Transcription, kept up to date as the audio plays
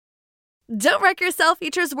Don't Wreck Yourself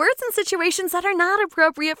features words and situations that are not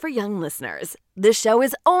appropriate for young listeners. This show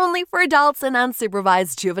is only for adults and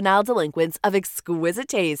unsupervised juvenile delinquents of exquisite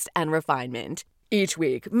taste and refinement. Each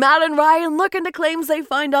week, Matt and Ryan look into claims they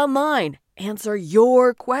find online, answer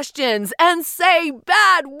your questions, and say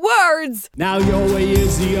bad words. Now your way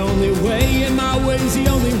is the only way, and my way's the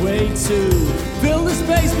only way too. Fill the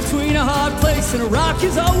space between a hard place and a rock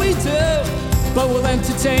is all we do. But we'll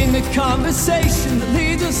entertain the conversation that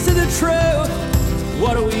leads us to the truth.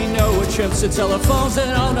 What do we know? We're trips to telephones and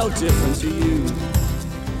all no different to you.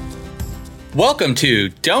 Welcome to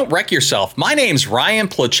Don't Wreck Yourself. My name's Ryan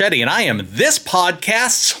Placetti, and I am this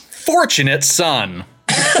podcast's fortunate son.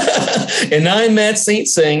 And I'm Matt St.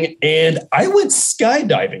 Singh, and I went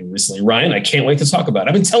skydiving recently. Ryan, I can't wait to talk about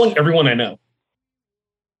it. I've been telling everyone I know.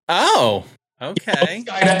 Oh, okay.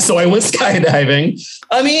 So I went skydiving.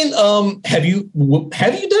 I mean, have you done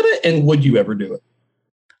it, and would you ever do it?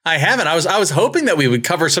 I haven't. I was hoping that we would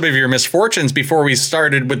cover some of your misfortunes before we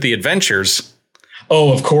started with the adventures.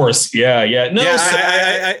 Oh, of course. Yeah. No,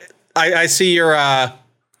 yeah, I see your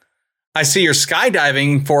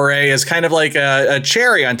skydiving foray as kind of like a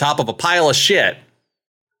cherry on top of a pile of shit.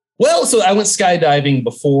 Well, so I went skydiving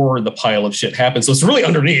before the pile of shit happened. So it's really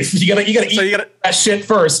underneath. You gotta eat that shit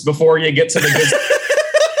first before you get to the good.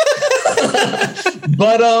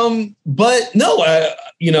 But no,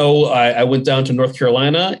 I went down to North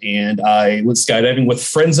Carolina and I went skydiving with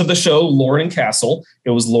friends of the show, Lauren and Castle.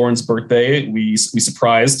 It was Lauren's birthday. We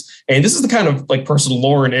surprised, and this is the kind of like person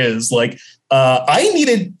Lauren is. Like, I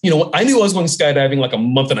needed, I knew I was going skydiving like a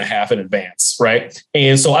month and a half in advance, right?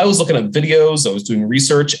 And so I was looking at videos, I was doing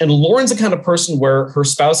research, and Lauren's the kind of person where her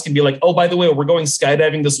spouse can be like, "Oh, by the way, we're going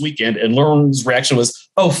skydiving this weekend," and Lauren's reaction was,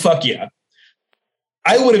 "Oh, fuck yeah."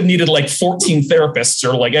 I would have needed like 14 therapists,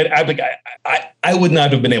 or like I would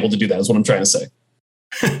not have been able to do that, is what I'm trying to say.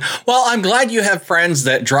 Well, I'm glad you have friends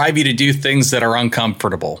that drive you to do things that are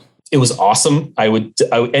uncomfortable. It was awesome.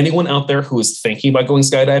 Anyone out there who is thinking about going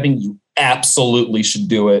skydiving, you absolutely should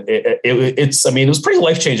do it. It was pretty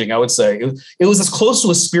life-changing, I would say. It was as close to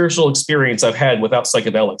a spiritual experience I've had without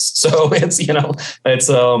psychedelics. So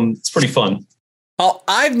it's pretty fun. Well,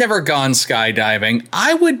 I've never gone skydiving.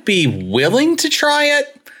 I would be willing to try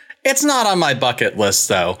it. It's not on my bucket list,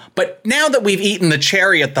 though. But now that we've eaten the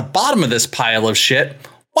cherry at the bottom of this pile of shit,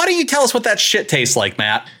 why don't you tell us what that shit tastes like,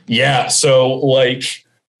 Matt? Yeah, so like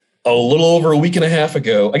a little over a week and a half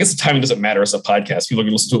ago, I guess the timing doesn't matter as a podcast. People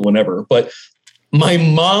can listen to it whenever. But my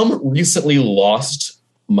mom recently lost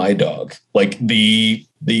my dog, like the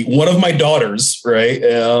one of my daughters, right?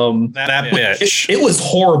 That bitch. It was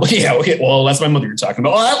horrible. Yeah. Okay, well, that's my mother you're talking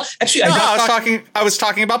about. Well, actually, I was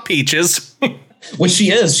talking about Peaches. Which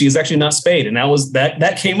she is. She is actually not spayed, and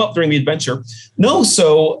that came up during the adventure. No,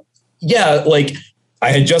 so yeah, like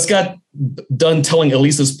I had just got done telling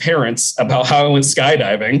Elisa's parents about how I went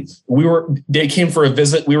skydiving. They came for a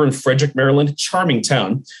visit. We were in Frederick, Maryland, charming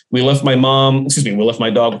town. We left my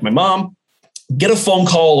dog with my mom. Get a phone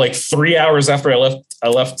call like 3 hours after I left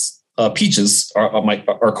Peaches,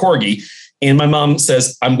 our corgi. And my mom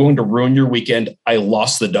says, "I'm going to ruin your weekend. I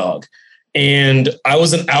lost the dog." And I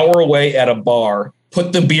was an hour away at a bar,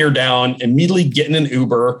 put the beer down, immediately get in an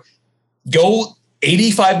Uber, go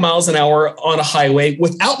 85 miles an hour on a highway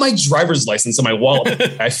without my driver's license in my wallet.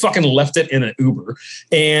 I fucking left it in an Uber.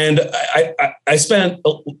 And I spent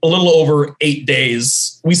a little over 8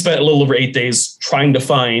 days. We spent a little over 8 days trying to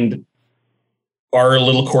find our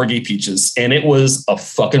little corgi Peaches. And it was a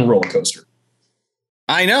fucking roller coaster.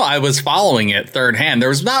 I know. I was following it third hand. There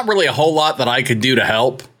was not really a whole lot that I could do to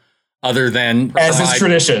help other than... As is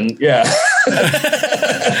tradition. Yeah.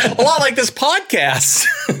 A lot like this podcast.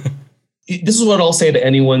 This is what I'll say to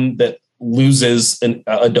anyone that loses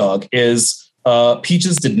a dog is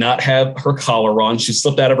Peaches did not have her collar on. She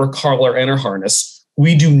slipped out of her collar and her harness.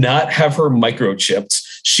 We do not have her microchipped.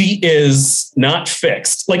 She is not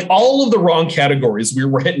fixed. Like all of the wrong categories, we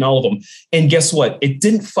were hitting all of them. And guess what? It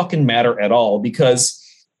didn't fucking matter at all because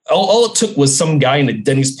all it took was some guy in a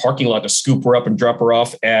Denny's parking lot to scoop her up and drop her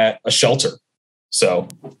off at a shelter. So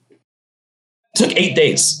it took 8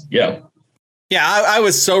 days. Yeah. Yeah, I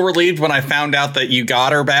was so relieved when I found out that you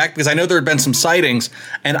got her back because I know there had been some sightings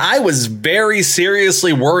and I was very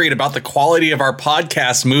seriously worried about the quality of our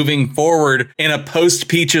podcast moving forward in a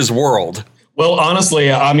post-Peaches world. Well,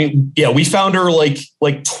 honestly, I mean, yeah, we found her like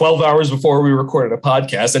 12 hours before we recorded a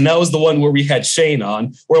podcast. And that was the one where we had Shane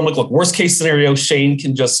on, where I'm like, look, worst case scenario, Shane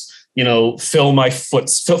can just, fill my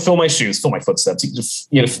shoes, fill my footsteps.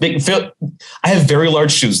 I have very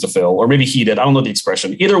large shoes to fill, or maybe he did. I don't know the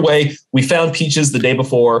expression. Either way, we found Peaches the day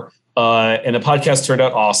before. And the podcast turned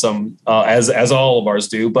out awesome, as all of ours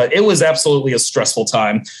do. But it was absolutely a stressful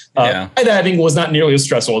time. Skydiving was not nearly as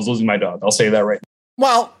stressful as losing my dog. I'll say that right now.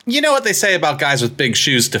 Well, you know what they say about guys with big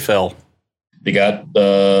shoes to fill. They got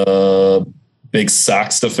big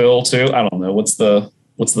socks to fill too. I don't know. What's the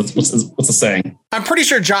saying? I'm pretty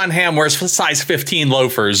sure John Hamm wears size 15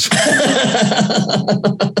 loafers.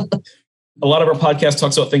 A lot of our podcast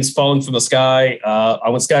talks about things falling from the sky. I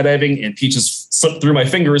went skydiving and Peaches slipped through my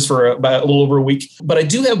fingers for about a little over a week. But I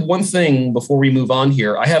do have one thing before we move on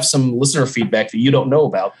here. I have some listener feedback that you don't know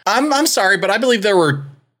about. I'm sorry, but I believe there were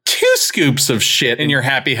 2 scoops of shit in your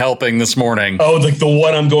happy helping this morning. Oh, like the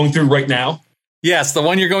one I'm going through right now? Yes, the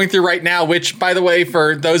one you're going through right now, which, by the way,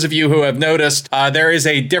 for those of you who have noticed, there is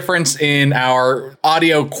a difference in our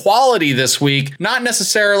audio quality this week. Not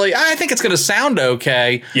necessarily, I think it's going to sound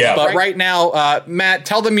okay. Yeah. But right now, Matt,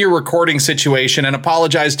 tell them your recording situation and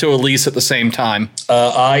apologize to Elise at the same time.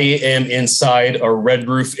 I am inside a Red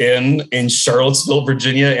Roof Inn in Charlottesville,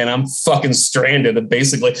 Virginia, and I'm fucking stranded.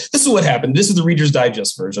 Basically, this is what happened. This is the Reader's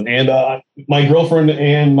Digest version. And my girlfriend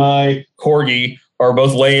and my corgi are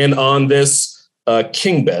both laying on this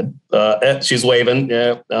king bed. She's waving.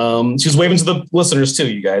 She's waving to the listeners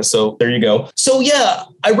too, you guys. So there you go. So yeah,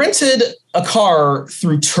 I rented a car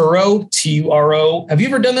through Turo, Turo. Have you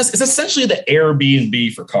ever done this? It's essentially the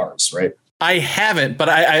Airbnb for cars, right? I haven't, but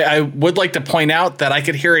I would like to point out that I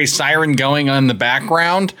could hear a siren going on in the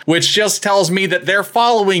background, which just tells me that they're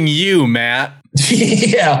following you, Matt.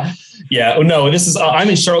 Yeah. Oh, no, this is, I'm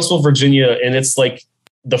in Charlottesville, Virginia, and it's like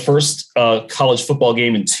the first college football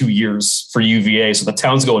game in 2 years for UVA. So the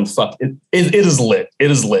town's going, fuck, it is lit.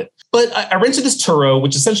 It is lit. But I rented this Turo,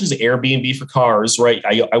 which essentially is an Airbnb for cars, right?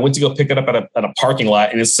 I went to go pick it up at a parking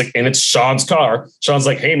lot, and it's Sean's car. Sean's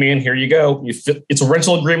like, hey man, here you go. It's a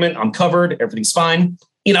rental agreement. I'm covered. Everything's fine.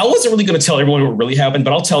 You know, I wasn't really going to tell everyone what really happened,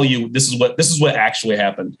 but I'll tell you, this is what actually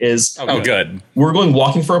happened is, good. We were going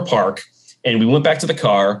walking for a park. And we went back to the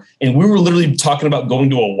car and we were literally talking about going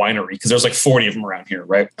to a winery because there's like 40 of them around here.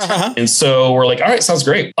 Right. Uh-huh. And so we're like, all right, sounds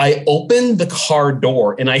great. I opened the car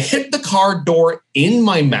door and I hit the car door in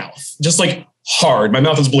my mouth, just like hard. My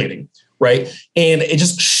mouth is bleeding. Right. And it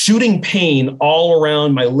just shooting pain all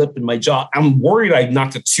around my lip and my jaw. I'm worried I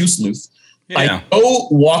knocked a tooth loose. Yeah. I go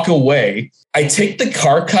walk away. I take the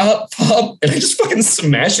car cup and I just fucking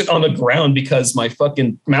smash it on the ground because my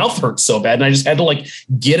fucking mouth hurts so bad. And I just had to like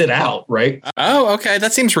get it out. Right. Oh, okay.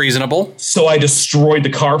 That seems reasonable. So I destroyed the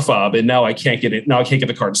car fob and now I can't get it. Now I can't get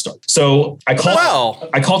the car to start. So I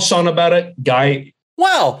called Sean about it.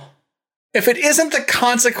 Well, if it isn't the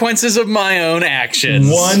consequences of my own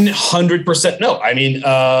actions. 100%. No, I mean,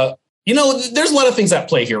 you know, there's a lot of things at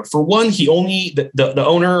play here. For one, the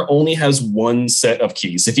owner only has one set of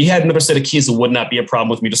keys. If he had another set of keys, it would not be a problem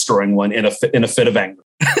with me destroying one in a fit of anger.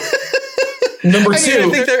 Number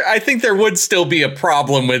two, I think there would still be a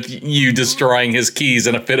problem with you destroying his keys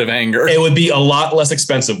in a fit of anger. It would be a lot less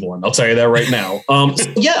expensive one. I'll tell you that right now.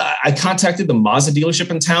 So I contacted the Mazda dealership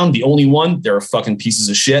in town, the only one. They're fucking pieces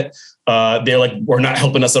of shit. They're like, we're not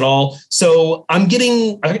helping us at all. So I'm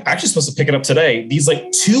actually supposed to pick it up today. These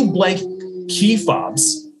like 2 blank key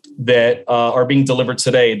fobs that are being delivered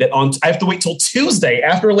today I have to wait till Tuesday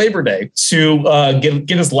after Labor Day to get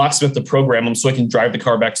his locksmith to program them so I can drive the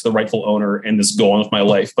car back to the rightful owner and just go on with my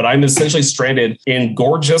life. But I'm essentially stranded in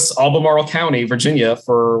gorgeous Albemarle County, Virginia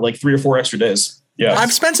for like 3 or 4 extra days. Yeah,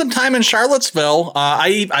 I've spent some time in Charlottesville.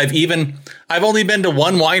 I've only been to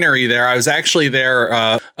one winery there. I was actually there.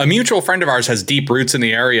 A mutual friend of ours has deep roots in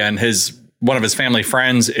the area, and one of his family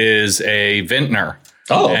friends is a vintner.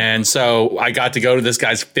 Oh, and so I got to go to this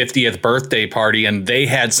guy's 50th birthday party, and they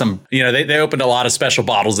had some. You know, they opened a lot of special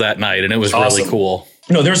bottles that night, and it was awesome. Really cool.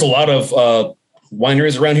 You know, there's a lot of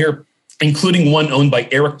wineries around here, including one owned by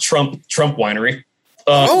Eric Trump Winery.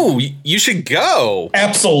 You should go.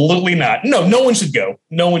 Absolutely not. No one should go.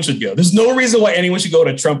 No one should go. There's no reason why anyone should go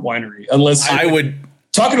to Trump Winery unless I would.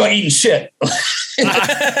 Talking about eating shit.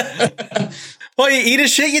 Well, you eat a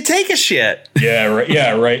shit, you take a shit. Yeah, right.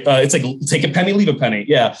 Yeah, right. It's like take a penny, leave a penny.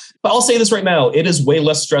 Yeah. But I'll say this right now. It is way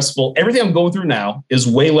less stressful. Everything I'm going through now is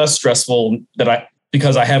way less stressful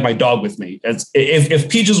because I have my dog with me. If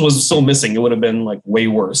Peaches was still missing, it would have been like way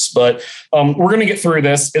worse. But we're going to get through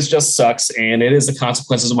this. It just sucks. And it is the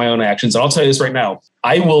consequences of my own actions. And I'll tell you this right now.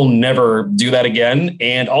 I will never do that again.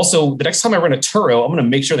 And also, the next time I rent a Turo, I'm going to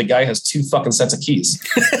make sure the guy has 2 fucking sets of keys.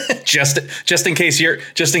 just in case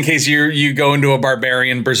you go into a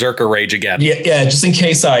barbarian berserker rage again. Yeah. Just in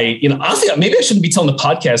case honestly, maybe I shouldn't be telling the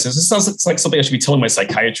podcast. This sounds like something I should be telling my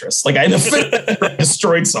psychiatrist. Like I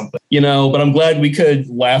destroyed something, but I'm glad we could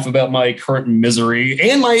laugh about my current misery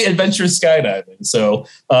and my adventurous skydiving. So,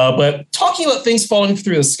 but talking about things falling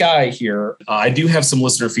through the sky here, I do have some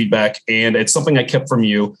listener feedback, and it's something I kept from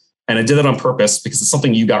you, and I did it on purpose because it's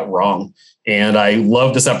something you got wrong. And I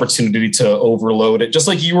love this opportunity to overload it, just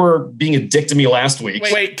like you were being a dick to me last week.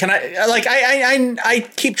 Wait, can I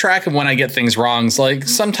keep track of when I get things wrong. So like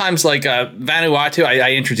sometimes like Vanuatu,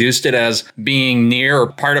 I introduced it as being near or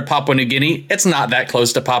part of Papua New Guinea. It's not that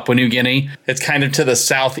close to Papua New Guinea. It's kind of to the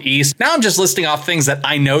southeast. Now I'm just listing off things that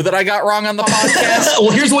I know that I got wrong on the podcast. Well,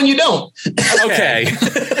 here's one you don't. Okay.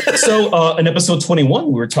 So in episode 21,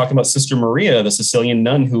 we were talking about Sister Maria, the Sicilian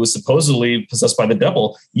nun who was supposedly possessed by the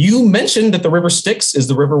devil. You mentioned that the River Styx is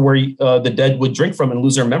the river where the dead would drink from and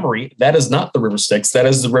lose their memory. That is not the River Styx. That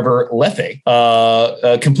is the River Lethe,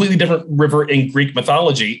 a completely different river in Greek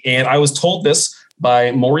mythology. And I was told this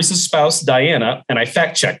by Maurice's spouse, Diana, and I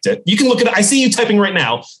fact checked it. You can look at it. I see you typing right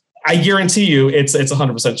now. I guarantee you it's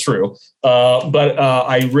 100% true. But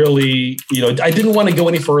I really, I didn't want to go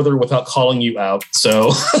any further without calling you out.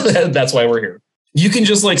 So that's why we're here. You can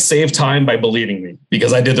just like save time by believing me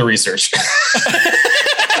because I did the research.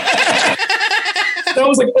 I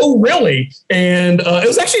was like, oh, really? And it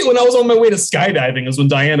was actually when I was on my way to skydiving is when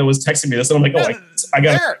Diana was texting me this. And I'm like, oh, I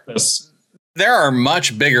got this. There are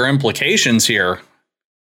much bigger implications here.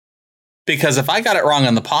 Because if I got it wrong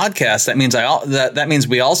on the podcast, that means that means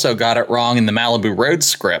we also got it wrong in the Malibu Road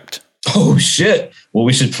script. Oh shit! Well,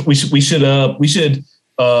 we should fact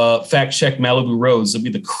check Malibu Roads. It'd be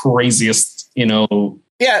the craziest,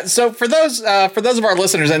 Yeah. So for those of our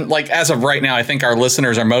listeners, and like as of right now, I think our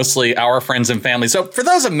listeners are mostly our friends and family. So for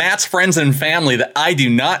those of Matt's friends and family that I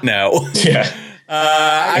do not know,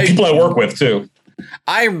 people I work with too.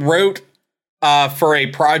 I wrote for a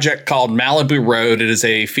project called Malibu Road. It is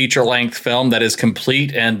a feature-length film that is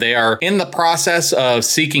complete, and they are in the process of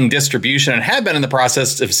seeking distribution and have been in the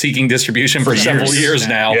process of seeking distribution for several years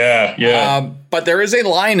now. Yeah. But there is a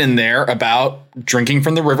line in there about drinking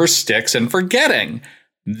from the River Styx and forgetting.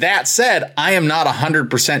 That said, I am not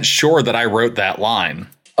 100% sure that I wrote that line.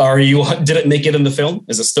 Did it make it in the film?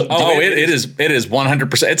 Is it still? It is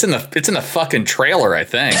 100%. It's in the fucking trailer, I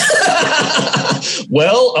think.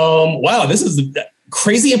 Well, wow, this is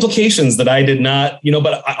crazy implications that I did not,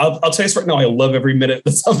 but I'll tell you this right now. I love every minute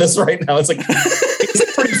of this right now. It's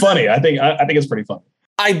pretty funny. I think it's pretty funny.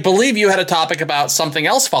 I believe you had a topic about something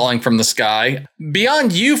else falling from the sky.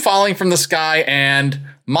 Beyond you falling from the sky and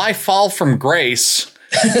my fall from grace,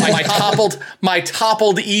 my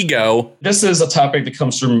toppled ego. This is a topic that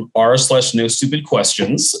comes from r/no stupid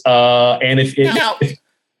questions. And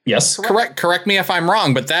yes, correct me if I'm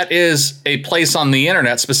wrong, but that is a place on the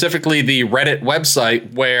internet, specifically the Reddit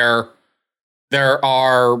website, where there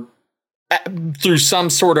are, through some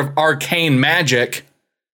sort of arcane magic,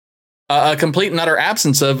 a complete and utter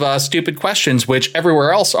absence of stupid questions, which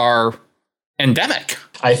everywhere else are endemic.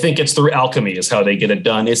 I think it's through alchemy is how they get it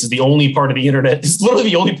done. This is the only part of the internet. It's literally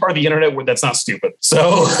the only part of the internet where that's not stupid.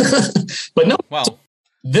 So, but no. Well,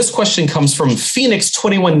 this question comes from Phoenix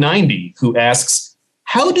 2190, who asks,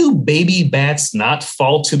 how do baby bats not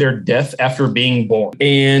fall to their death after being born?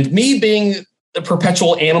 And me being a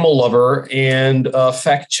perpetual animal lover and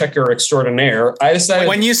fact checker extraordinaire, I decided.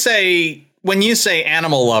 When you say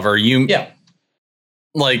animal lover,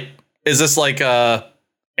 like, is this like a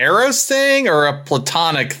Eros thing or a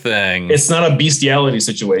platonic thing? It's not a bestiality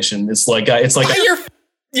situation. It's like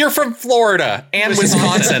you're from Florida and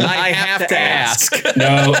Wisconsin. I have to ask.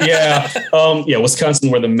 No, yeah, Wisconsin,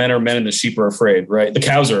 where the men are men and the sheep are afraid, right? The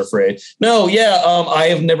cows are afraid. No, I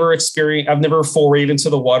have never I've never forayed into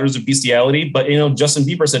the waters of bestiality, but Justin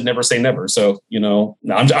Bieber said never say never. So no,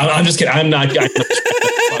 I'm just kidding. I'm not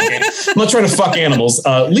trying to fuck animals.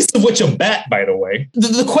 Least of which a bat, by the way.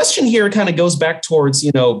 The question here kind of goes back towards,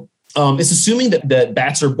 it's assuming that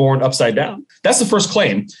bats are born upside down. That's the first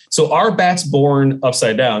claim. So are bats born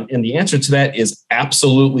upside down? And the answer to that is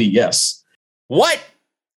absolutely yes. What?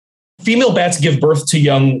 Female bats give birth to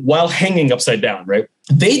young while hanging upside down, right?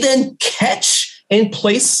 They then catch and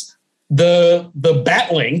place the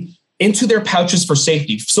batling into their pouches for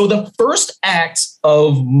safety. So the first act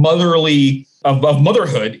of motherhood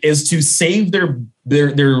is to save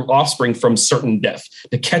their offspring from certain death,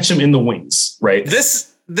 to catch them in the wings, right?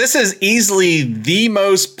 This This is easily the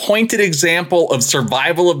most pointed example of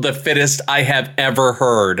survival of the fittest I have ever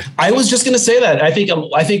heard. I was just going to say that. I think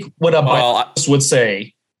what a biologist would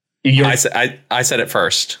say. I said it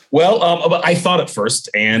first. Well, but I thought it first,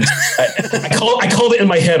 and I called it in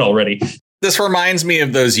my head already. This reminds me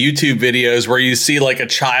of those YouTube videos where you see like a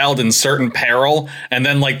child in certain peril, and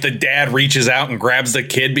then like the dad reaches out and grabs the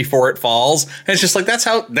kid before it falls. And it's just like,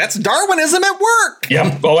 that's Darwinism at work.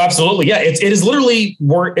 Yeah. Oh, absolutely. Yeah. It is literally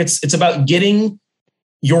where it's about getting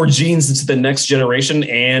your genes into the next generation.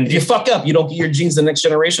 And if you fuck up, you don't get your genes to the next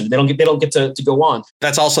generation. They don't get to go on.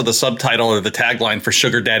 That's also the subtitle or the tagline for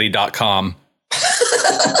sugardaddy.com.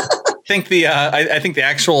 I think the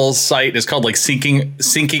actual site is called like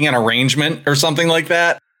Sinking an Arrangement or something like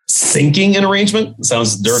that. Sinking an arrangement?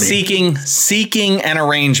 Sounds dirty. Seeking an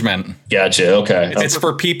arrangement. Gotcha. Okay. It's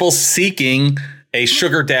for people seeking a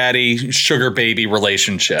sugar daddy, sugar baby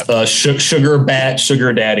relationship. Sugar bat,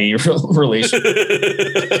 sugar daddy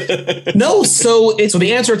relationship. No, so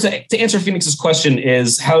the answer to answer Phoenix's question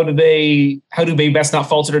is how do baby bats not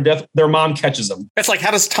fall to their death? Their mom catches them. It's like,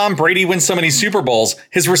 how does Tom Brady win so many Super Bowls?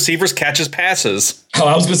 His receivers catch his passes. Oh,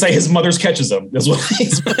 I was going to say his mother's catches them. That's what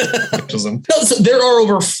catches them. No, so there are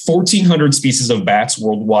over 1,400 species of bats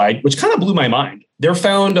worldwide, which kind of blew my mind. They're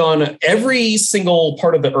found on every single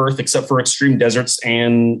part of the earth except for extreme deserts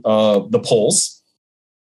and the poles.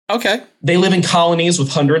 Okay. They live in colonies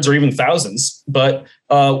with hundreds or even thousands. But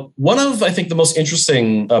one of, I think, the most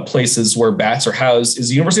interesting places where bats are housed is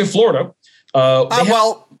the University of Florida.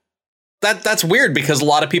 That's weird because a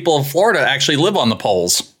lot of people in Florida actually live on the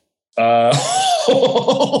poles.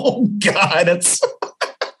 Oh, God. It's...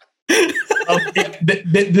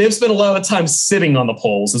 they've spent a lot of time sitting on the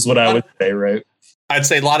poles is what I would say, right? I'd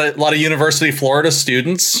say a lot of University of Florida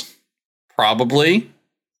students, probably.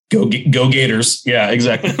 Go Gators. Yeah,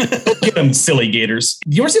 exactly. Get them, silly Gators.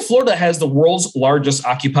 The University of Florida has the world's largest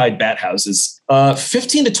occupied bat houses.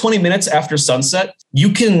 15 to 20 minutes after sunset,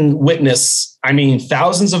 you can witness,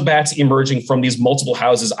 thousands of bats emerging from these multiple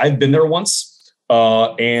houses. I've been there once,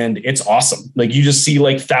 and it's awesome. Like you just see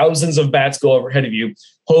like thousands of bats go overhead of you,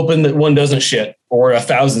 hoping that one doesn't shit or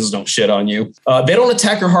thousands don't shit on you. They don't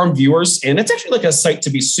attack or harm viewers, and it's actually like a sight to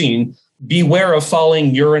be seen. Beware of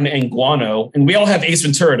falling urine and guano. And we all have Ace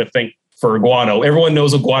Ventura to thank for guano. Everyone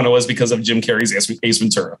knows what guano is because of Jim Carrey's Ace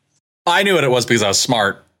Ventura. I knew what it was because I was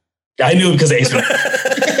smart. I knew it because of Ace Ventura.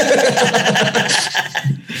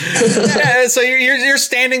 Yeah, so you're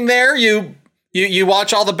standing there. You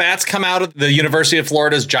watch all the bats come out of the University of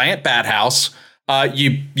Florida's giant bat house.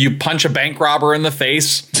 You punch a bank robber in the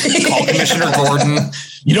face. Call Commissioner Gordon.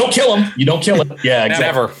 You don't kill him. Yeah,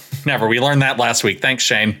 exactly. Never. We learned that last week. Thanks,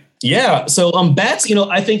 Shane. Yeah. So bats,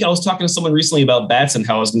 I think I was talking to someone recently about bats and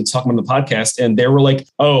how I was going to talk about the podcast. And they were like,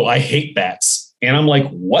 oh, I hate bats. And I'm like,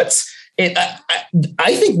 what? And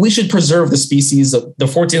I think we should preserve the species of the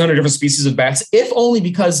 1,400 different species of bats, if only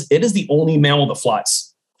because it is the only mammal that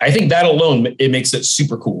flies. I think that alone, it makes it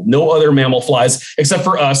super cool. No other mammal flies except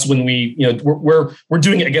for us when we're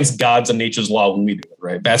doing it against God's and nature's law when we do it,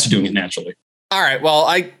 right? Bats are doing it naturally. All right. Well,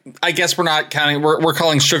 I guess we're not counting. We're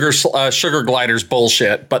calling sugar gliders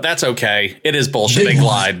bullshit, but that's okay. It is bullshit. They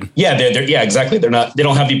glide. Yeah, yeah, exactly. They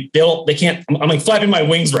don't have they can't. I'm like flapping my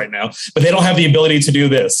wings right now, but they don't have the ability to do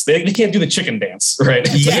this. They can't do the chicken dance, right?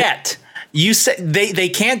 Yet. You say they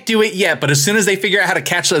can't do it yet, but as soon as they figure out how to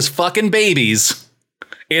catch those fucking babies,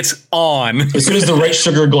 it's on. As soon as the right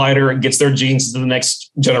sugar glider gets their genes to the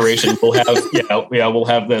next generation, we'll have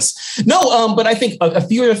this. No, but I think a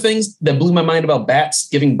few other things that blew my mind about bats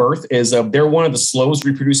giving birth is they're one of the slowest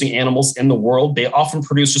reproducing animals in the world. They often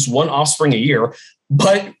produce just one offspring a year,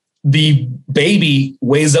 but the baby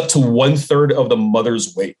weighs up to 1/3 of the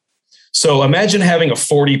mother's weight. So imagine having a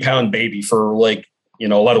 40-pound baby for a lot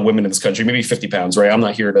of women in this country, maybe 50 pounds, right? I'm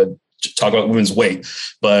not here to talk about women's weight,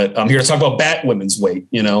 but I'm here to talk about bat women's weight,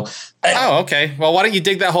 Oh, okay. Well, why don't you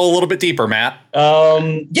dig that hole a little bit deeper, Matt?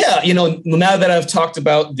 Yeah, now that I've talked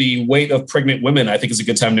about the weight of pregnant women, I think it's a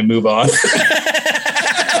good time to move on.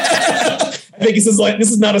 I think this is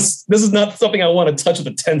not something I want to touch with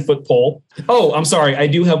a 10-foot pole. Oh, I'm sorry. I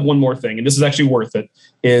do have one more thing, and this is actually worth it.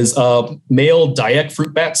 Is male Dyak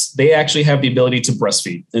fruit bats? They actually have the ability to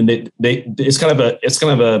breastfeed, and it's kind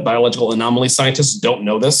of a biological anomaly. Scientists don't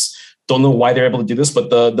know this. Don't know why they're able to do this, but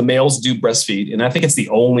the males do breastfeed, and I think it's the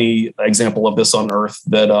only example of this on Earth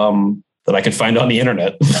that I could find on the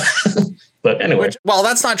internet. But anyway. Well,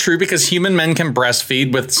 that's not true because human men can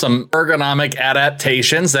breastfeed with some ergonomic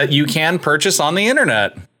adaptations that you can purchase on the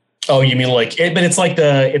internet. Oh, you mean but it's like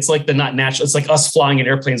the not natural. It's like us flying in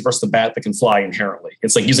airplanes versus the bat that can fly inherently.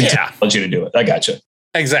 It's like using technology to do it. I gotcha.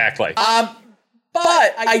 Exactly.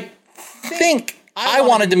 But I think I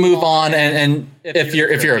wanted to move on, and if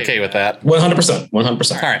you're okay with that. 100%. All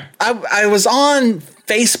right. I was on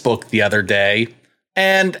Facebook the other day,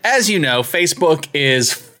 and as you know, Facebook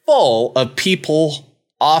is full of people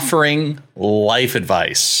offering life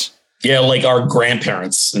advice. Yeah, like our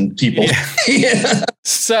grandparents and people. Yeah.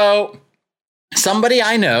 So somebody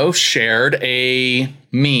I know shared a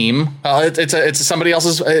meme. It's somebody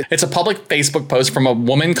else's. It's a public Facebook post from a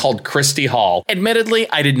woman called Christy Hall. Admittedly,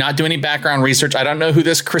 I did not do any background research. I don't know who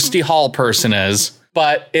this Christy Hall person is,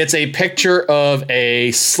 but it's a picture of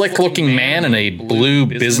a slick looking man in a blue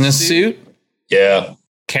business suit. Yeah.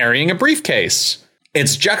 Carrying a briefcase.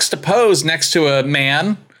 It's juxtaposed next to a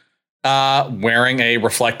man wearing a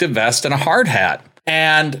reflective vest and a hard hat.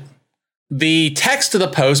 And the text of the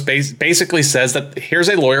post basically says that here's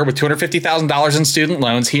a lawyer with $250,000 in student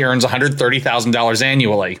loans. He earns $130,000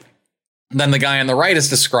 annually. Then the guy on the right is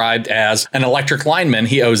described as an electric lineman.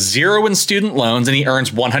 He owes $0 in student loans and he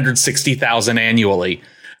earns $160,000 annually.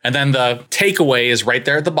 And then the takeaway is right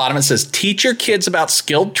there at the bottom. It says, teach your kids about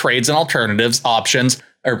skilled trades and alternative options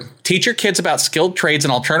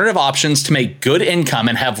to make good income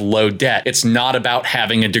and have low debt. It's not about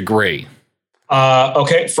having a degree.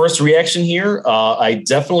 Okay, first reaction here. I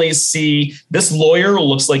definitely see this lawyer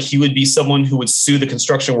looks like he would be someone who would sue the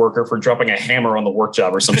construction worker for dropping a hammer on the work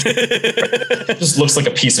job or something. Just looks like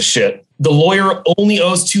a piece of shit. The lawyer only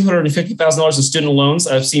owes $250,000 in student loans.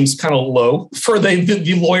 That seems kind of low for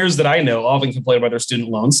the lawyers that I know often complain about their student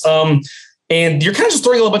loans. And you're kind of just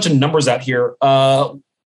throwing a bunch of numbers out here.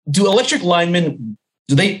 Do electric linemen,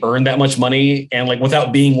 do they earn that much money and like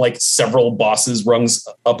without being like several bosses rungs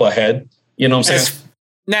up ahead? You know what I'm saying?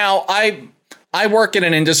 Now, I work in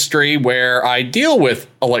an industry where I deal with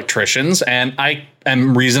electricians, and I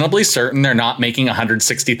am reasonably certain they're not making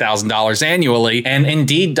 $160,000 annually, and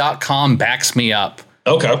Indeed.com backs me up.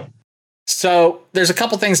 Okay. So there's a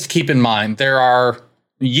couple things to keep in mind. There are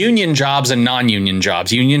union jobs and non-union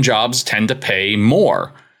jobs. Union jobs tend to pay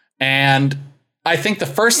more. And I think the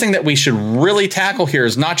first thing that we should really tackle here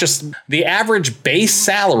is not just the average base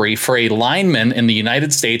salary for a lineman in the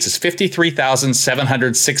United States is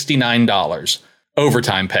 $53,769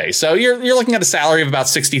 overtime pay. So you're looking at a salary of about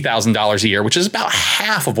 $60,000 a year, which is about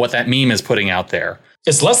half of what that meme is putting out there.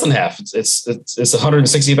 It's less than half. It's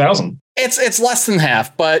 160,000. It's less than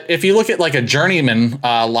half. But if you look at like a journeyman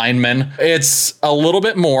lineman, it's a little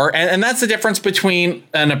bit more. And that's the difference between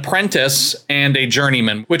an apprentice and a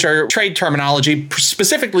journeyman, which are trade terminology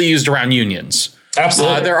specifically used around unions.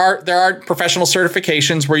 Absolutely. There are professional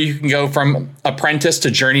certifications where you can go from apprentice to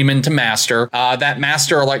journeyman to master. That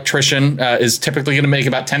master electrician is typically going to make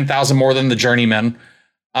about $10,000 more than the journeyman.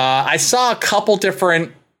 I saw a couple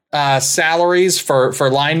different salaries for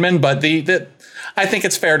linemen, but I think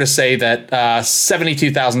it's fair to say that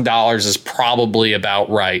 $72,000 is probably about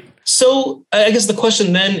right. So I guess the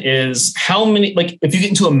question then is how many, like if you get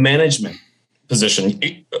into a management position,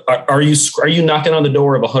 are you knocking on the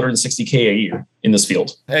door of $160K a year in this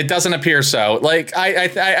field? It doesn't appear so. Like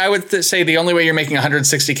I would say the only way you're making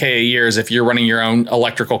 $160K a year is if you're running your own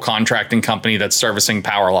electrical contracting company that's servicing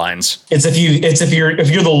power lines. If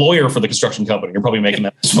you're the lawyer for the construction company, you're probably making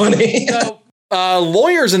that much money. So,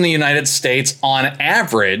 lawyers in the United States on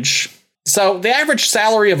average, so the average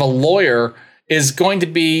salary of a lawyer is going to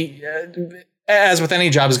be, as with any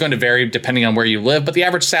job, is going to vary depending on where you live. But the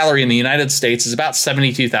average salary in the United States is about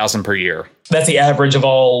 $72,000 per year. That's the average of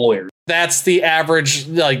all lawyers. That's the average,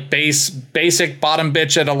 like basic bottom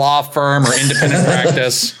bitch at a law firm or independent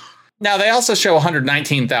practice. Now, they also show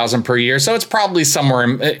 $119,000 per year, so it's probably somewhere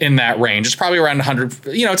in that range. It's probably around 100.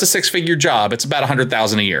 It's a six-figure job. It's about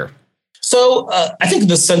 $100,000 a year. So I think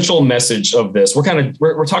the central message of this, we're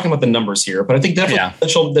talking about the numbers here, but I think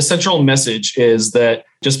definitely the central message is that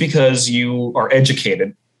just because you are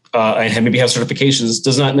educated and maybe have certifications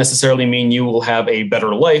does not necessarily mean you will have a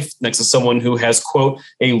better life next to someone who has, quote,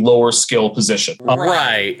 a lower skill position.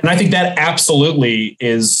 Right. And I think that absolutely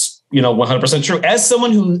is, 100% true. As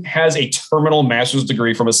someone who has a terminal master's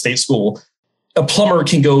degree from a state school, a plumber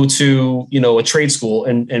can go to, a trade school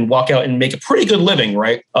and walk out and make a pretty good living,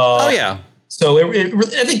 right? Oh, yeah. So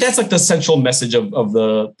I think that's like the central message of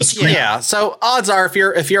the screen. Yeah. So odds are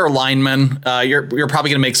if you're a lineman, you're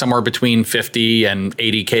probably going to make somewhere between 50 and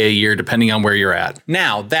 80K a year, depending on where you're at.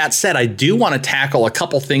 Now, that said, I do want to tackle a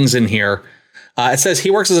couple things in here. It says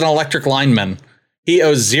he works as an electric lineman. He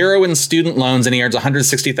owes $0 in student loans and he earns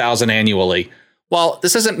 $160,000 annually. Well,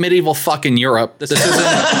 this isn't medieval fucking Europe. This isn't.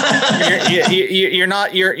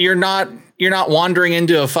 You're not wandering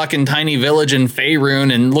into a fucking tiny village in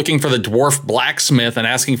Faerun and looking for the dwarf blacksmith and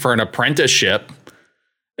asking for an apprenticeship.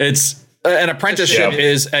 It's An apprenticeship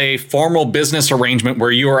is a formal business arrangement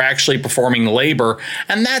where you are actually performing labor,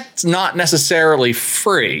 and that's not necessarily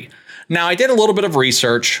free. Now, I did a little bit of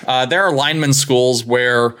research. There are lineman schools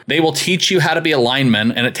where they will teach you how to be a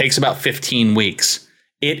lineman, and it takes about 15 weeks.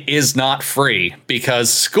 It is not free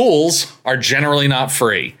because schools are generally not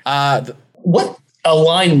free. What? A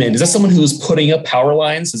lineman? Is that someone who's putting up power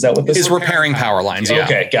lines? Is that what this is? Repairing power lines, yeah.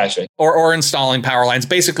 Okay, gotcha. Or installing power lines,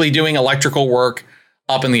 basically doing electrical work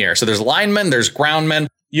up in the air. So there's linemen, there's groundmen.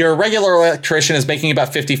 Your regular electrician is making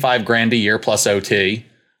about $55,000 a year plus OT.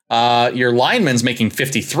 Your lineman's making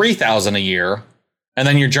 $53,000 a year. And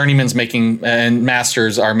then your journeyman's making and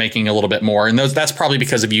masters are making a little bit more. And that's probably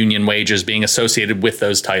because of union wages being associated with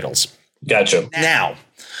those titles. Gotcha. Now,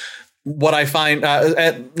 what I find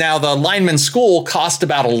now the lineman school cost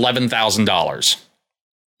about $11,000.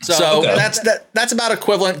 So that's about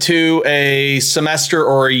equivalent to a semester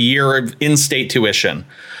or a year of in-state tuition.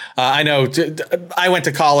 I know I went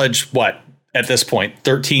to college, at this point,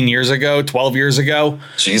 13 years ago, 12 years ago.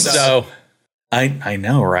 Jesus. So I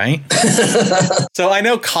know, right? So I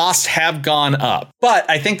know costs have gone up, but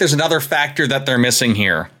I think there's another factor that they're missing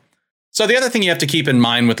here. So the other thing you have to keep in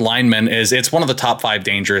mind with linemen is it's one of the top 5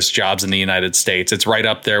 dangerous jobs in the United States. It's right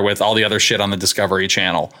up there with all the other shit on the Discovery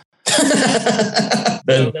Channel.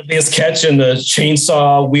 The biggest catch in the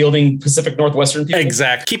chainsaw wielding Pacific Northwestern people.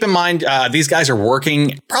 Exactly. Keep in mind, these guys are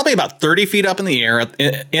working probably about 30 feet up in the air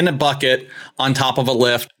in a bucket on top of a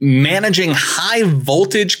lift, managing high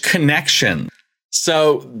voltage connection.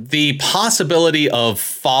 So the possibility of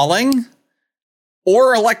falling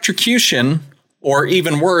or electrocution, or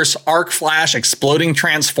even worse, arc flash, exploding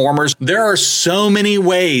transformers. There are so many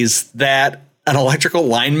ways that an electrical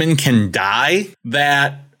lineman can die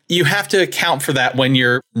that you have to account for that when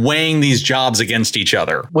you're weighing these jobs against each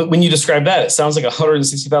other. When you describe that, it sounds like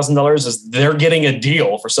 $160,000 is they're getting a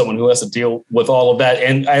deal for someone who has to deal with all of that.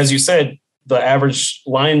 And as you said, the average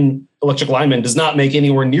electric lineman does not make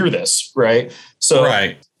anywhere near this, right? So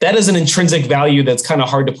that is an intrinsic value that's kind of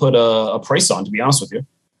hard to put a price on, to be honest with you.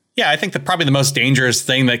 Yeah, I think that probably the most dangerous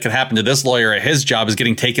thing that could happen to this lawyer at his job is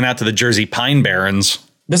getting taken out to the Jersey Pine Barrens.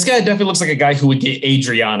 This guy definitely looks like a guy who would get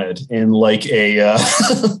Adriana'd in like a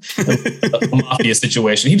mafia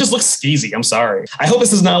situation. He just looks skeezy. I'm sorry. I hope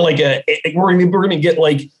this is not like we're going to get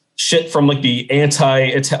like shit from like the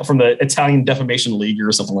from the Italian Defamation League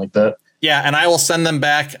or something like that. Yeah, and I will send them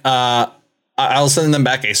back. I'll send them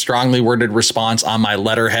back a strongly worded response on my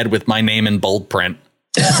letterhead with my name in bold print.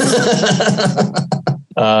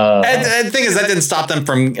 And the thing is, that didn't stop them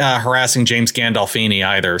from harassing James Gandolfini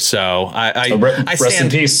either. So I rest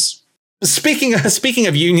in peace. Speaking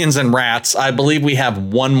of unions and rats, I believe we have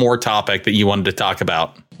one more topic that you wanted to talk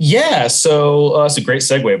about. Yeah, so it's a great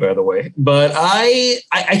segue, by the way. But I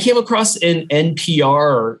came across an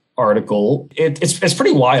NPR article. It's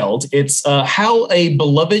pretty wild. It's how a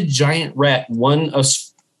beloved giant rat won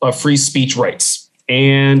a free speech rights.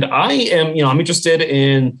 And I'm interested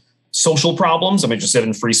in social problems. I'm interested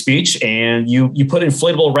in free speech, and you put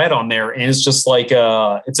inflatable rat on there, and it's just like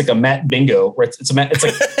it's like a Matt Bingo, right? It's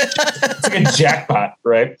like a jackpot,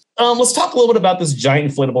 right? Let's talk a little bit about this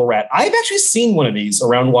giant inflatable rat. I've actually seen one of these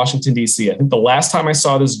around Washington, D.C. I think the last time I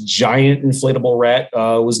saw this giant inflatable rat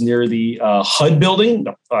was near the HUD building,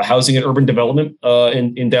 Housing and Urban Development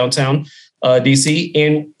in downtown DC.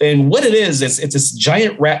 And what it is, it's this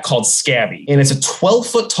giant rat called Scabby. And it's a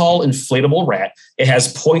 12-foot tall inflatable rat. It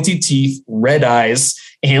has pointy teeth, red eyes,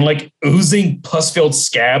 and like oozing pus-filled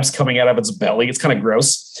scabs coming out of its belly. It's kind of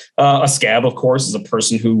gross. A scab, of course, is a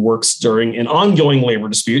person who works during an ongoing labor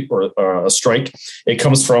dispute or a strike. It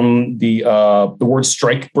comes from the word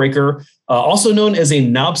strike breaker, also known as a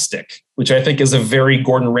knobstick, which I think is a very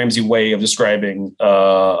Gordon Ramsay way of describing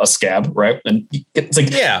a scab, right? And it's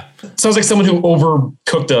like, sounds like someone who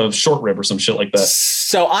overcooked a short rib or some shit like that.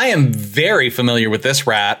 So I am very familiar with this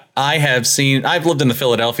rat. I've lived in the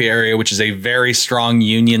Philadelphia area, which is a very strong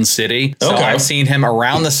union city. So I've seen him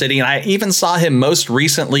around the city, and I even saw him most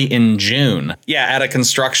recently in June. Yeah, at a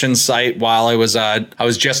construction site while I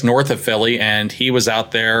was just north of Philly, and he was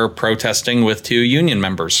out there protesting with 2 union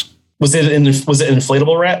members. Was it an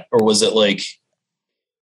inflatable rat, or was it like?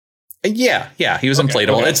 Yeah, he was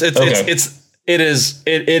inflatable. Okay. It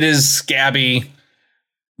is Scabby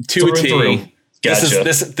to a T. Gotcha.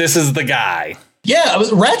 This is the guy. Yeah,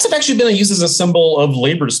 rats have actually been used as a symbol of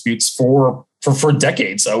labor disputes for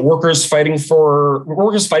decades. Workers fighting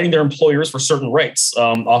their employers for certain rights.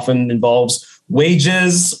 Often involves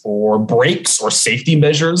wages or breaks or safety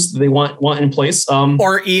measures that they want in place.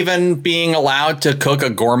 Or even being allowed to cook a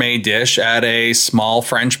gourmet dish at a small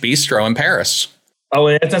French bistro in Paris. Oh,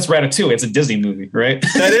 that's Ratatouille. It's a Disney movie, right?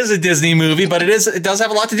 That is a Disney movie, but it does have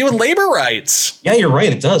a lot to do with labor rights. Yeah, you're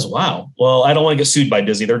right. It does. Wow. Well, I don't want to get sued by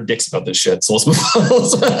Disney. They're dicks about this shit. So let's move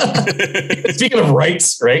on. Speaking of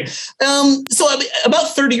rights, right? About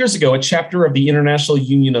 30 years ago, a chapter of the International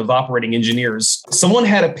Union of Operating Engineers, someone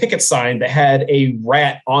had a picket sign that had a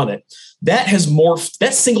rat on it. That has morphed,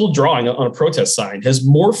 that single drawing on a protest sign has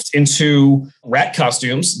morphed into rat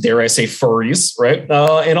costumes, dare I say furries, right?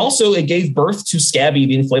 And also it gave birth to Scabby,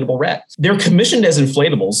 the inflatable rat. They're commissioned as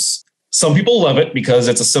inflatables. Some people love it because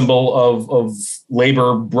it's a symbol of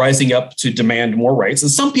labor rising up to demand more rights.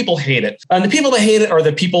 And some people hate it. And the people that hate it are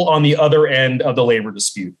the people on the other end of the labor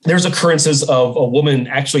dispute. There's occurrences of a woman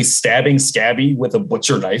actually stabbing Scabby with a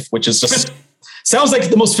butcher knife, which is just... Sounds like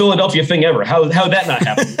the most Philadelphia thing ever. How did that not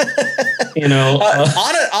happen?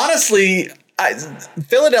 Honestly,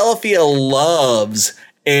 Philadelphia loves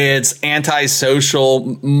its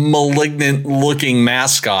antisocial, malignant-looking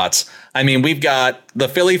mascots. I mean, we've got the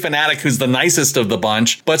Philly Fanatic, who's the nicest of the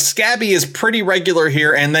bunch, but Scabby is pretty regular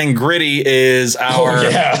here, and then Gritty is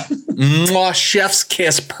our chef's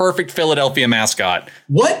kiss, perfect Philadelphia mascot.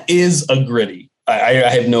 What is a Gritty? I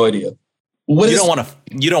have no idea. You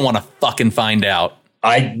don't want to fucking find out.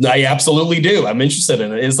 I absolutely do. I'm interested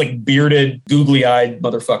in it. It's like bearded, googly-eyed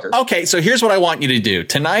motherfucker. Okay, so here's what I want you to do.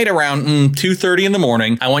 Tonight around 2:30 in the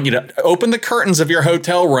morning, I want you to open the curtains of your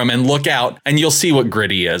hotel room and look out, and you'll see what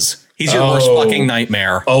Gritty is. He's your worst fucking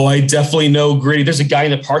nightmare. Oh, I definitely know Gritty. There's a guy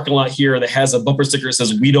in the parking lot here that has a bumper sticker that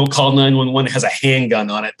says, "We don't call 911." It has a handgun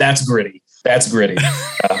on it. That's Gritty. That's Gritty.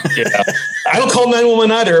 Yeah. I don't call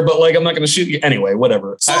 911 either, but I'm not going to shoot you. Anyway,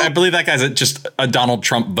 whatever. So, I believe that guy's just a Donald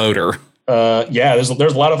Trump voter. Yeah, there's a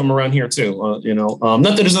lot of them around here too. Not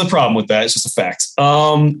that there's a problem with that. It's just a fact.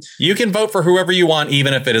 You can vote for whoever you want,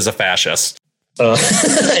 even if it is a fascist. In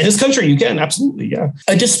this country, you can. Absolutely. Yeah.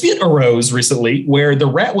 A dispute arose recently where the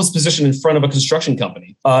rat was positioned in front of a construction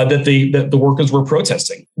company that the workers were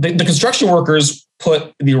protesting. The construction workers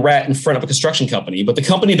put the rat in front of a construction company, but the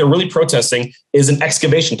company they're really protesting is an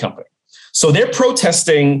excavation company. So they're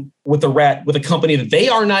protesting with the rat with a company that they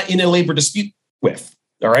are not in a labor dispute with.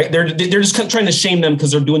 All right. They're just trying to shame them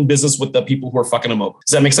because they're doing business with the people who are fucking them over.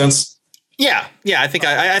 Does that make sense? Yeah. I think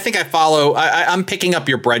I follow. I'm picking up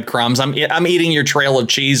your breadcrumbs. I'm eating your trail of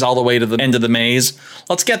cheese all the way to the end of the maze.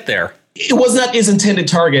 Let's get there. It was not his intended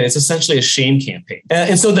target. It's essentially a shame campaign.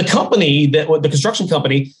 And so the company, the construction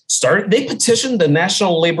company they petitioned the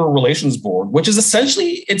National Labor Relations Board, which is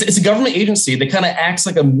essentially, it's a government agency that kind of acts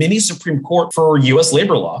like a mini Supreme Court for U.S.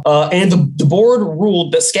 labor law. And the board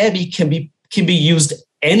ruled that Scabby can be used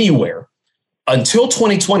anywhere until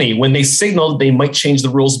 2020, when they signaled they might change the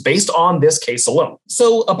rules based on this case alone.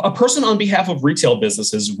 So a person on behalf of retail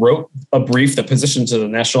businesses wrote a brief that petitioned to the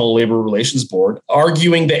National Labor Relations Board,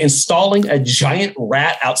 arguing that installing a giant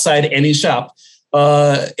rat outside any shop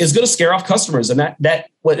is going to scare off customers. And that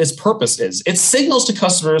what its purpose is. It signals to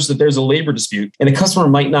customers that there's a labor dispute, and a customer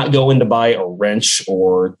might not go in to buy a wrench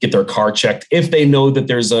or get their car checked if they know that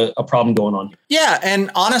there's a problem going on. Yeah.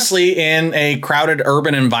 And honestly, in a crowded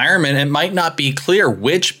urban environment, it might not be clear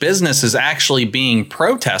which business is actually being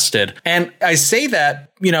protested. And I say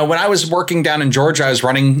that, when I was working down in Georgia, I was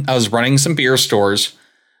running some beer stores.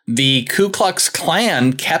 The Ku Klux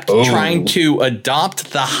Klan kept trying to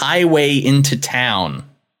adopt the highway into town.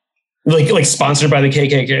 Like sponsored by the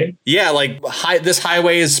KKK? Yeah, this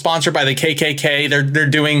highway is sponsored by the KKK. They're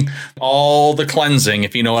doing all the cleansing,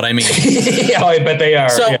 if you know what I mean. Yeah, I bet they are.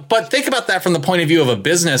 So, But think about that from the point of view of a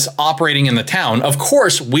business operating in the town. Of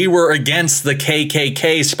course, we were against the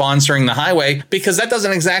KKK sponsoring the highway because that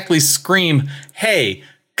doesn't exactly scream, hey,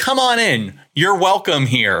 come on in. You're welcome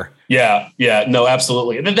here. Yeah, no,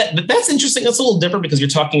 absolutely. That's interesting. That's a little different because you're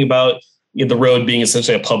talking about the road being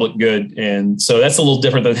essentially a public good. And so that's a little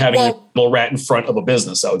different than having a little rat in front of a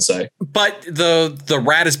business, I would say. But the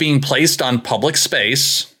rat is being placed on public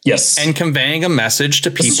space. Yes. And conveying a message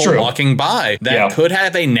to people walking by that could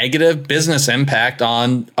have a negative business impact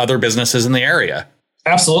on other businesses in the area.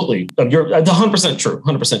 Absolutely. You're 100% true.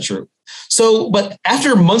 100% true. So, but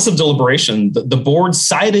after months of deliberation, the board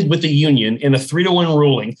sided with the union in a 3-1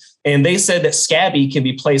 ruling, and they said that Scabby can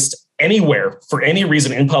be placed anywhere for any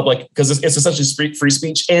reason in public because it's essentially free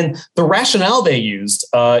speech. And the rationale they used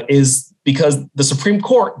is because the Supreme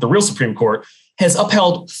Court, the real Supreme Court, has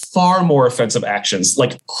upheld far more offensive actions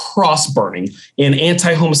like cross burning and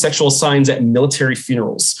anti-homosexual signs at military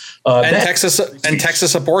funerals.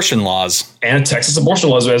 Texas abortion laws. And Texas abortion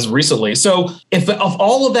laws as recently. So if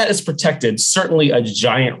all of that is protected, certainly a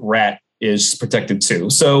giant rat is protected too.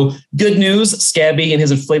 So good news, Scabby and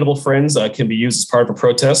his inflatable friends can be used as part of a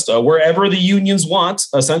protest wherever the unions want,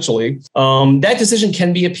 essentially. That decision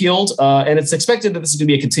can be appealed, and it's expected that this is going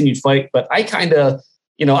to be a continued fight. But I think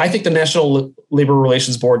the National Labor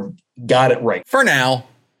Relations Board got it right. For now.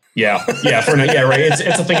 Yeah, for now, yeah, right. It's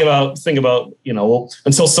a thing about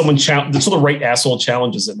until until the right asshole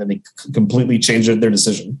challenges it, then they completely change their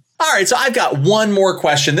decision. All right, so I've got one more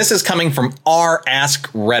question. This is coming from r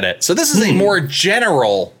Ask Reddit. So this is a more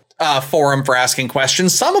general forum for asking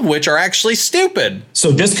questions, some of which are actually stupid.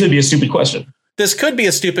 So this could be a stupid question. This could be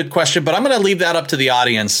a stupid question, but I'm going to leave that up to the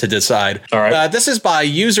audience to decide. All right. This is by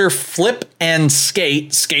user Flip and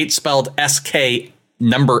Skate spelled SK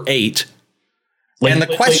number 8. Like, and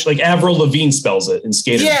the question, like Avril Lavigne spells it in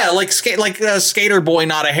Skater. Yeah, like skater boy,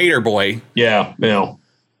 not a hater boy. Yeah, no.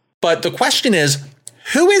 But the question is,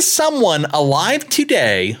 who is someone alive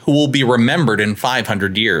today who will be remembered in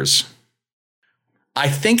 500 years? I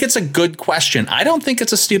think it's a good question. I don't think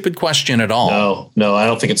it's a stupid question at all. No, I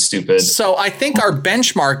don't think it's stupid. So I think our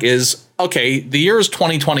benchmark is, okay, the year is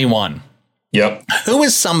 2021. Yep. Who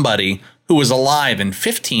is somebody who was alive in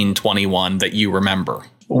 1521 that you remember?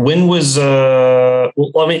 When was my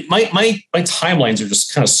timelines are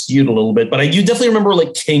just kind of skewed a little bit, but I do definitely remember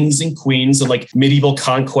like kings and queens and like medieval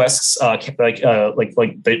conquests, all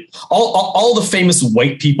the famous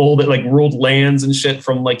white people that like ruled lands and shit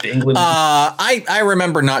from like the England. I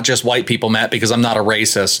remember not just white people, Matt, because I'm not a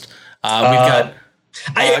racist. We've got.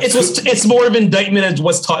 It's more of an indictment of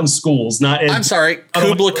what's taught in schools, not. I'm sorry,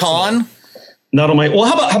 Kublai Khan. Not on my. Well,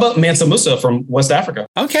 how about Mansa Musa from West Africa?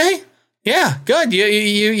 Okay. Yeah, good.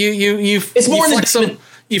 You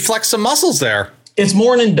flex some muscles there. It's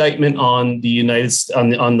more an indictment on the United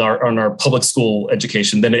on our public school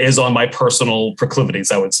education than it is on my personal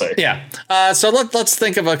proclivities, I would say. Yeah. So let's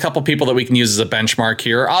think of a couple people that we can use as a benchmark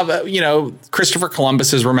here. Christopher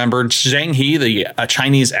Columbus is remembered. Zheng He, the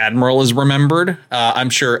Chinese admiral, is remembered.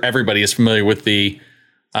 I'm sure everybody is familiar with the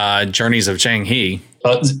journeys of Zheng He.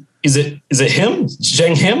 Is it him?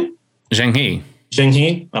 Zheng He? Zheng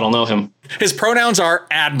He? I don't know him. His pronouns are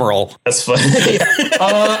admiral. That's fun. Yeah.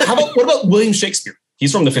 What about William Shakespeare?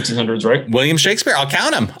 He's from the 1500s, right? William Shakespeare. I'll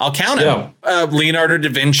count him. Yeah. Leonardo da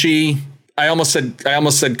Vinci. I almost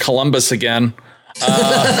said Columbus again.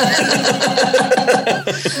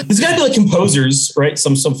 There's got to be like composers, right?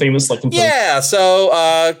 Some famous like composers. Yeah.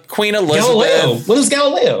 So Queen Elizabeth. Galileo. What is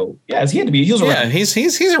Galileo? Yeah, he had to be. He was around. Yeah, he's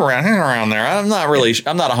around there. I'm not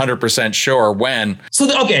 100% sure when.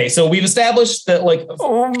 So we've established that like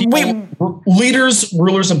leaders,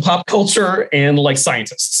 rulers in pop culture, and like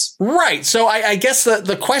scientists. Right. So I guess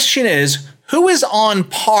the question is, who is on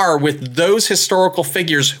par with those historical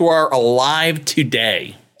figures who are alive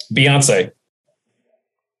today? Beyonce.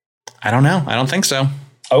 I don't know. I don't think so.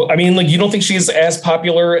 Oh, I mean, like, you don't think she's as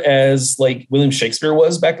popular as like William Shakespeare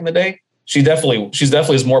was back in the day? She's definitely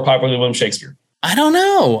is more popular than William Shakespeare. I don't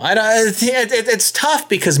know. It's tough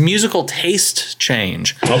because musical tastes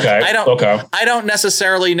change. Okay. I don't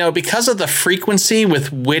necessarily know, because of the frequency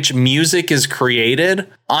with which music is created.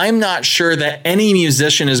 I'm not sure that any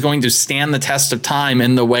musician is going to stand the test of time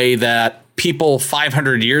in the way that people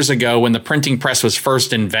 500 years ago, when the printing press was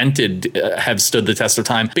first invented, have stood the test of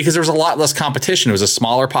time, because there was a lot less competition. It was a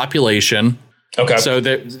smaller population. Okay.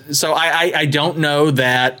 So I don't know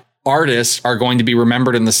that artists are going to be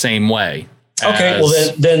remembered in the same way. Okay. Well,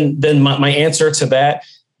 then my answer to that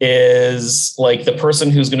is like the person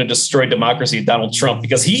who's going to destroy democracy, Donald Trump,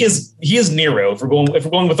 because he is Nero. If we're going with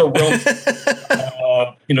a Roman,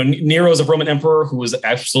 Nero is a Roman emperor who was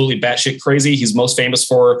absolutely batshit crazy. He's most famous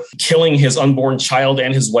for killing his unborn child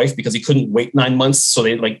and his wife because he couldn't wait 9 months. So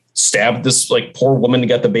they like stabbed this like poor woman to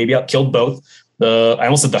get the baby out, killed both. I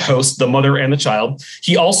almost said the host, the mother and the child.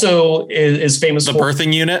 He also is famous for the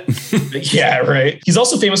birthing unit. Yeah, right. He's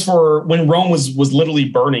also famous for when Rome was literally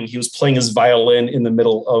burning. He was playing his violin in the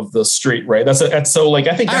middle of the street. Right. That's so like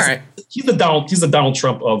I think he's the Donald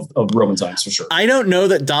Trump of Roman times for sure. I don't know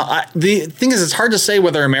that. The thing is, it's hard to say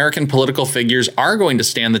whether American political figures are going to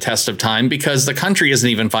stand the test of time because the country isn't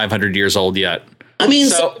even 500 years old yet. I mean,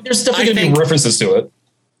 so there's definitely going to be references to it.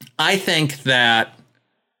 I think that.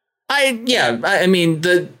 I mean,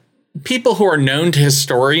 the people who are known to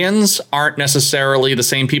historians aren't necessarily the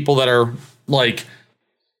same people that are like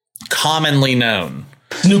commonly known.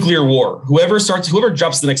 Nuclear war. Whoever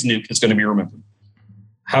drops the next nuke is going to be remembered.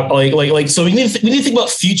 So we need to think about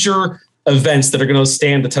future events that are going to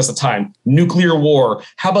stand the test of time. Nuclear war.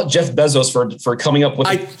 How about Jeff Bezos for coming up with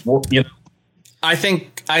I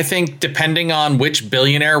think depending on which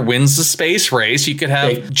billionaire wins the space race, you could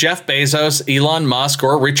have Jeff Bezos, Elon Musk,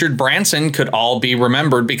 or Richard Branson could all be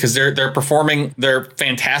remembered because they're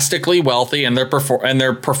fantastically wealthy and they're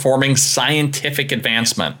performing scientific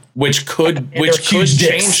advancement, which could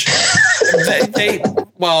change.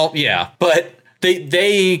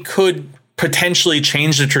 They could potentially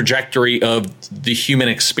change the trajectory of the human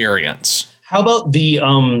experience. How about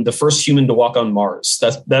the first human to walk on Mars?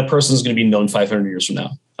 That person is going to be known 500 years from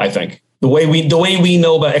now. I think the way we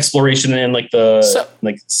know about exploration and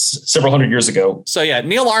several hundred years ago. So yeah,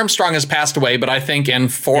 Neil Armstrong has passed away, but I think in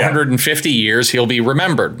 450 years he'll be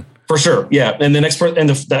remembered for sure. Yeah, and the next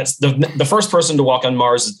the first person to walk on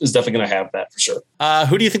Mars is definitely going to have that for sure.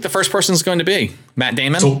 Who do you think the first person is going to be? Matt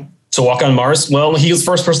Damon. To walk on Mars? Well, he was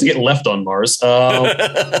the first person to get left on Mars.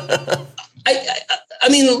 I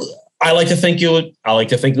mean. I like to think it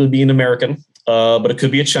would be an American, but it could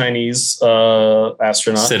be a Chinese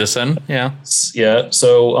astronaut. Citizen, yeah. Yeah.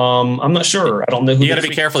 So I'm not sure. I don't know who. You got to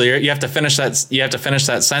be careful. You have to finish that. You have to finish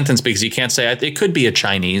that sentence because you can't say it could be a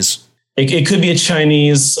Chinese. It could be a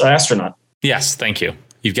Chinese astronaut. Yes, thank you.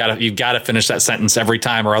 You've got to finish that sentence every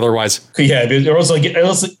time, or otherwise. Yeah, or else God,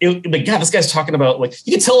 this guy's talking about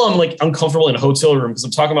you can tell I'm uncomfortable in a hotel room because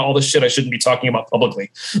I'm talking about all this shit I shouldn't be talking about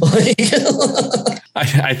publicly.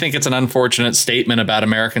 I think it's an unfortunate statement about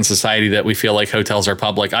American society that we feel like hotels are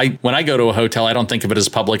public. When I go to a hotel, I don't think of it as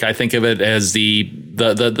public. I think of it as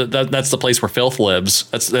that's the place where filth lives.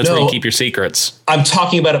 That's where you keep your secrets. I'm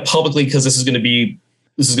talking about it publicly because this is going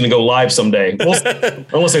to go live someday,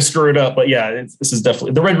 unless I screw it up. But yeah, this is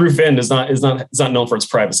definitely the Red Roof Inn is not known for its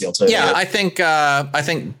privacy. I'll tell you. Yeah, I think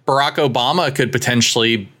Barack Obama could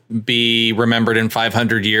potentially be remembered in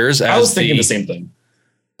 500 years. I was thinking the same thing.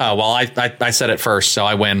 Oh, well, I said it first, so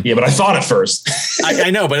I win. Yeah, but I thought it first. I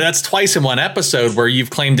know, but that's twice in one episode where you've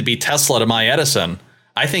claimed to be Tesla to my Edison.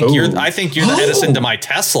 I think you're the Edison to my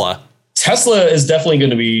Tesla. Tesla is definitely going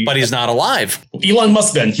to be, but he's not alive. Elon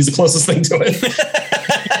Musk, then he's the closest thing to it.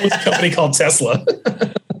 With a company called Tesla.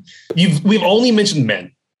 We've only mentioned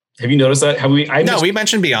men. Have you noticed that? We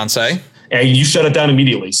mentioned Beyonce, and you shut it down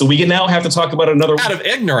immediately. So we can now have to talk about another out of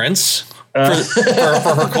ignorance. For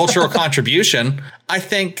her cultural contribution. I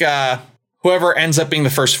think whoever ends up being the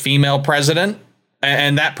first female president,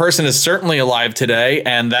 and that person is certainly alive today.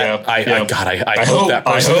 And that I hope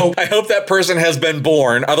that person has been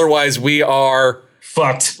born. Otherwise, we are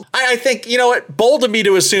fucked. I think, you know what? Bold of me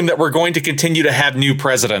to assume that we're going to continue to have new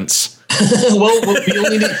presidents. Well,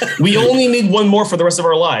 we only need one more for the rest of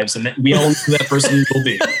our lives, and we all know who that person will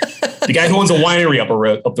be. The guy who owns a winery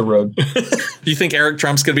up the road. Do you think Eric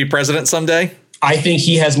Trump's going to be president someday? I think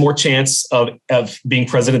he has more chance of being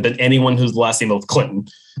president than anyone whose last name is Clinton.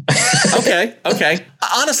 Okay.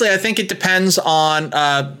 Honestly, I think it depends on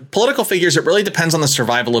political figures. It really depends on the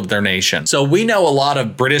survival of their nation. So we know a lot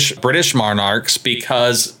of British monarchs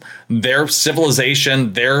because their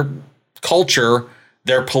civilization, their culture,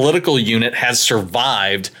 their political unit has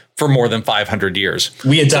survived for more than 500 years.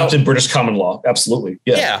 We adopted British common law. Absolutely.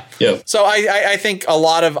 Yeah. So I think a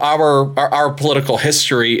lot of our political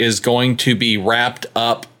history is going to be wrapped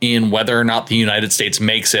up in whether or not the United States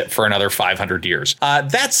makes it for another 500 years.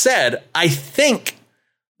 That said, I think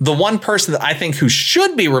the one person that I think who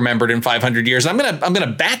should be remembered in 500 years, I'm going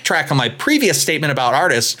to backtrack on my previous statement about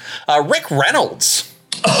artists, Rick Reynolds.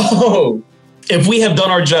 Oh, if we have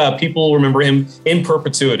done our job, people will remember him in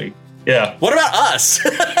perpetuity. Yeah. What about us?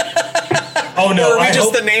 Oh no! Or are we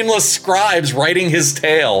just the nameless scribes writing his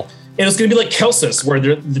tale? And it's going to be like Kelsis, where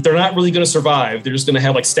they're not really going to survive. They're just going to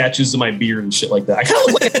have statues of my beard and shit like that. I kind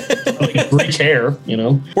of look like Greek hair, you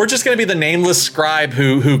know. We're just going to be the nameless scribe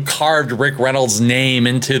who carved Rick Reynolds' name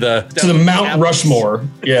into the Mount Rushmore.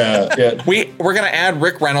 Yeah. We're going to add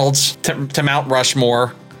Rick Reynolds to Mount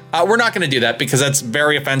Rushmore. We're not going to do that because that's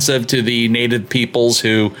very offensive to the native peoples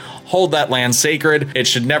who hold that land sacred. It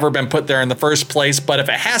should never have been put there in the first place. But if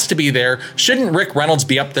it has to be there, shouldn't Rick Reynolds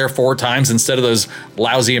be up there 4 times instead of those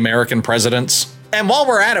lousy American presidents? And while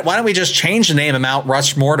we're at it, why don't we just change the name of Mount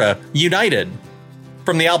Rushmore to United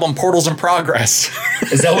from the album Portals in Progress?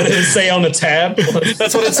 Is that what it say on the tab?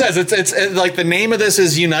 That's what it says. It's like the name of this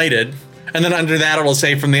is United. And then under that, it'll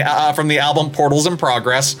say from the album Portals in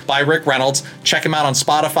Progress by Rick Reynolds. Check him out on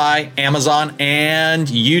Spotify, Amazon, and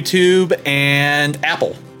YouTube, and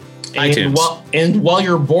Apple. iTunes. And while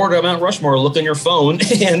you're bored of Mount Rushmore, look on your phone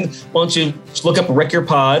and why don't you look up Wreck Your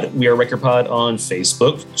Pod. We are Wreck Your Pod on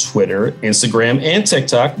Facebook, Twitter, Instagram, and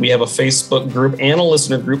TikTok. We have a Facebook group and a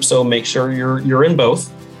listener group, so make sure you're in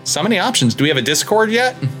both. So many options. Do we have a Discord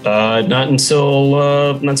yet? Not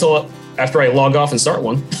until after I log off and start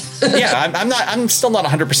one. Yeah, I'm still not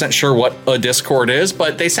 100% sure what a Discord is,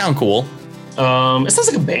 but they sound cool. It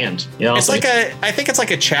sounds like a band. Yeah, it's like I think it's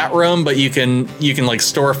like a chat room, but you can like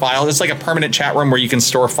store files. It's like a permanent chat room where you can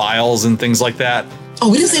store files and things like that. Oh,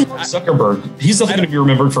 we didn't say Mark Zuckerberg. He's definitely going to be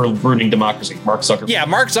remembered for ruining democracy. Mark Zuckerberg. Yeah,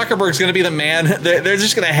 Mark Zuckerberg's going to be the man. They're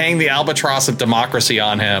just going to hang the albatross of democracy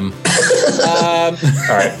on him. All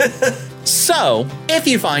right. So, if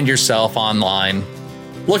you find yourself online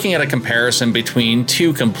looking at a comparison between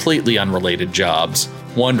two completely unrelated jobs,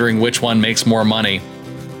 wondering which one makes more money,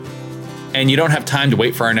 and you don't have time to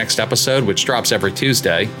wait for our next episode, which drops every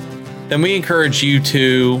Tuesday, then we encourage you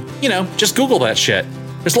to, just Google that shit.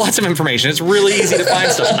 There's lots of information. It's really easy to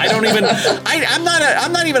find stuff. I'm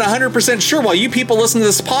not even 100% sure why you people listen to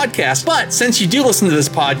this podcast, but since you do listen to this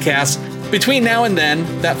podcast, between now and then,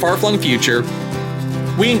 that far-flung future,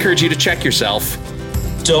 we encourage you to check yourself.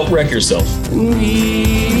 Don't wreck yourself.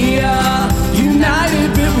 We are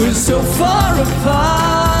united, but we're so far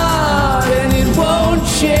apart.